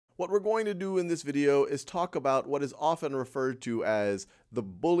What we're going to do in this video is talk about what is often referred to as the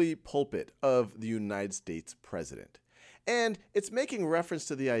bully pulpit of the United States president. And it's making reference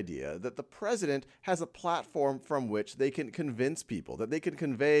to the idea that the president has a platform from which they can convince people, that they can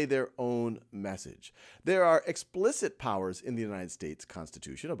convey their own message. There are explicit powers in the United States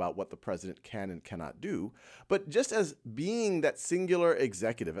Constitution about what the president can and cannot do, but just as being that singular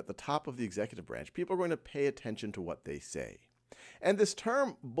executive at the top of the executive branch, people are going to pay attention to what they say. And this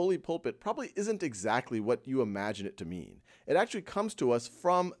term bully pulpit probably isn't exactly what you imagine it to mean. It actually comes to us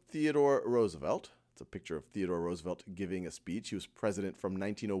from Theodore Roosevelt. It's a picture of Theodore Roosevelt giving a speech. He was president from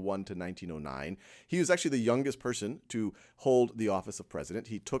 1901 to 1909. He was actually the youngest person to hold the office of president.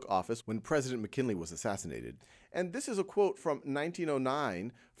 He took office when President McKinley was assassinated. And this is a quote from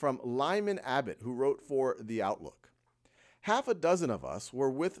 1909 from Lyman Abbott, who wrote for The Outlook. "Half a dozen of us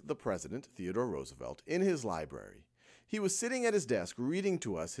were with the president, Theodore Roosevelt, in his library. He was sitting at his desk reading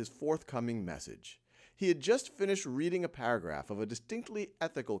to us his forthcoming message. He had just finished reading a paragraph of a distinctly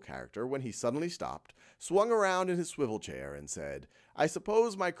ethical character when he suddenly stopped, swung around in his swivel chair, and said, 'I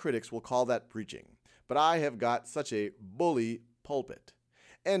suppose my critics will call that preaching, but I have got such a bully pulpit.'"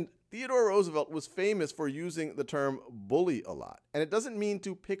 And Theodore Roosevelt was famous for using the term bully a lot. And it doesn't mean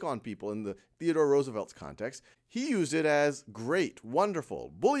to pick on people in the Theodore Roosevelt's context. He used it as great,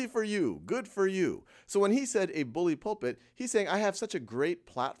 wonderful, bully for you, good for you. So when he said a bully pulpit, he's saying I have such a great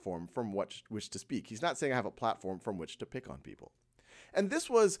platform from which to speak. He's not saying I have a platform from which to pick on people. And this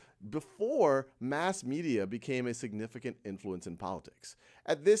was before mass media became a significant influence in politics.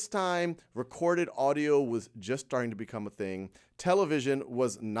 At this time, recorded audio was just starting to become a thing. Television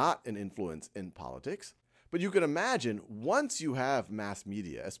was not an influence in politics. But you can imagine, once you have mass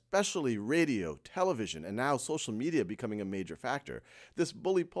media, especially radio, television, and now social media becoming a major factor, this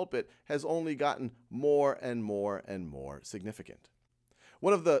bully pulpit has only gotten more and more and more significant.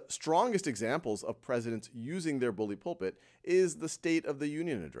 One of the strongest examples of presidents using their bully pulpit is the State of the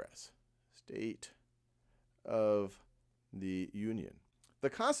Union address. State of the Union. The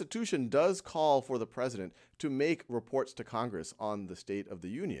Constitution does call for the president to make reports to Congress on the State of the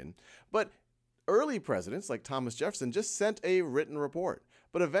Union, but early presidents like Thomas Jefferson just sent a written report.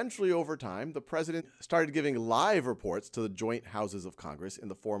 But eventually, over time, the president started giving live reports to the joint houses of Congress in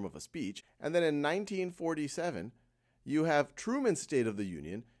the form of a speech. And then in 1947, you have Truman's State of the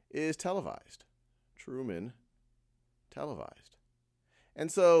Union is televised. Truman televised.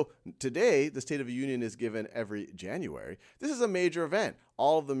 And so today, the State of the Union is given every January. This is a major event.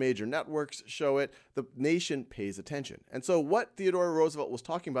 All of the major networks show it. The nation pays attention. And so what Theodore Roosevelt was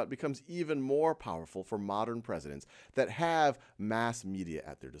talking about becomes even more powerful for modern presidents that have mass media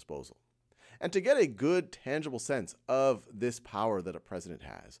at their disposal. And to get a good, tangible sense of this power that a president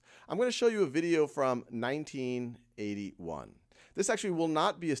has, I'm going to show you a video from 1981. This actually will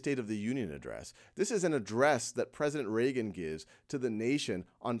not be a State of the Union address. This is an address that President Reagan gives to the nation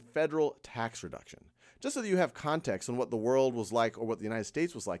on federal tax reduction. Just so that you have context on what the world was like or what the United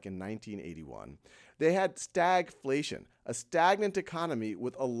States was like in 1981, they had stagflation, a stagnant economy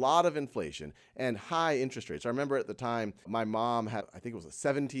with a lot of inflation and high interest rates. I remember at the time, my mom had, I think it was a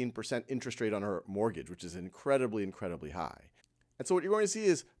 17% interest rate on her mortgage, which is incredibly, incredibly high. And so what you're going to see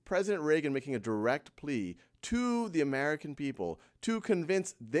is President Reagan making a direct plea to the American people to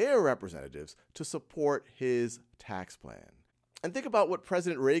convince their representatives to support his tax plan. And think about what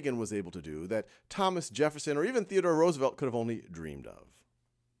President Reagan was able to do that Thomas Jefferson or even Theodore Roosevelt could have only dreamed of.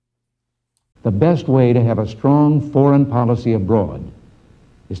 The best way to have a strong foreign policy abroad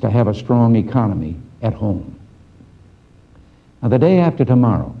is to have a strong economy at home. Now, the day after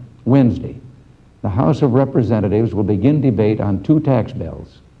tomorrow, Wednesday, the House of Representatives will begin debate on 2 tax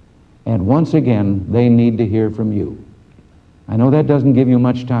bills. And once again, they need to hear from you. I know that doesn't give you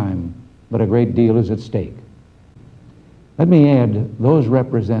much time, but a great deal is at stake. Let me add, those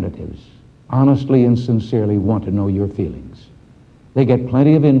representatives honestly and sincerely want to know your feelings. They get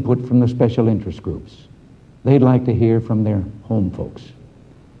plenty of input from the special interest groups. They'd like to hear from their home folks.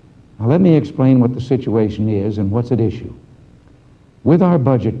 Now let me explain what the situation is and what's at issue. With our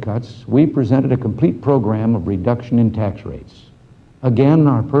budget cuts, we presented a complete program of reduction in tax rates. Again,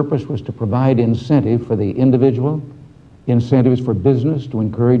 our purpose was to provide incentive for the individual, incentives for business to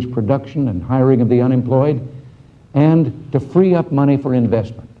encourage production and hiring of the unemployed, and to free up money for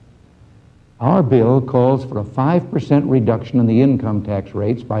investment. Our bill calls for a 5% reduction in the income tax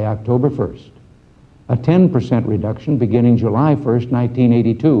rates by October 1st, a 10% reduction beginning July 1st,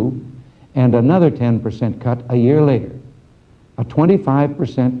 1982, and another 10% cut a year later, a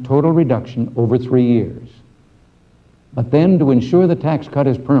 25% total reduction over 3 years. But then, to ensure the tax cut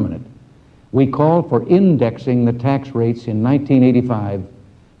is permanent, we called for indexing the tax rates in 1985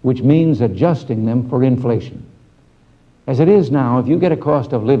 which means adjusting them for inflation. As it is now, if you get a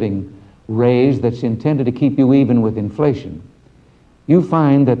cost of living raise that's intended to keep you even with inflation, you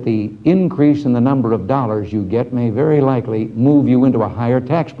find that the increase in the number of dollars you get may very likely move you into a higher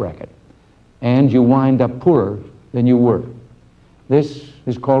tax bracket, and you wind up poorer than you were. This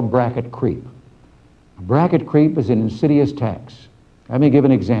is called bracket creep. Bracket creep is an insidious tax. Let me give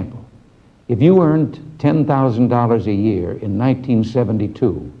an example. If you earned $10,000 a year in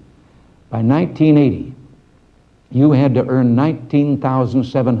 1972, by 1980, you had to earn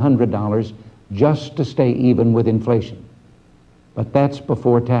 $19,700 just to stay even with inflation. But that's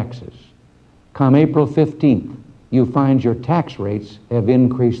before taxes. Come April 15th, you find your tax rates have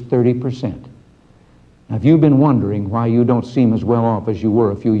increased 30%. Now, if you've been wondering why you don't seem as well off as you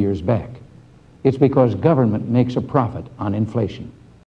were a few years back, it's because government makes a profit on inflation.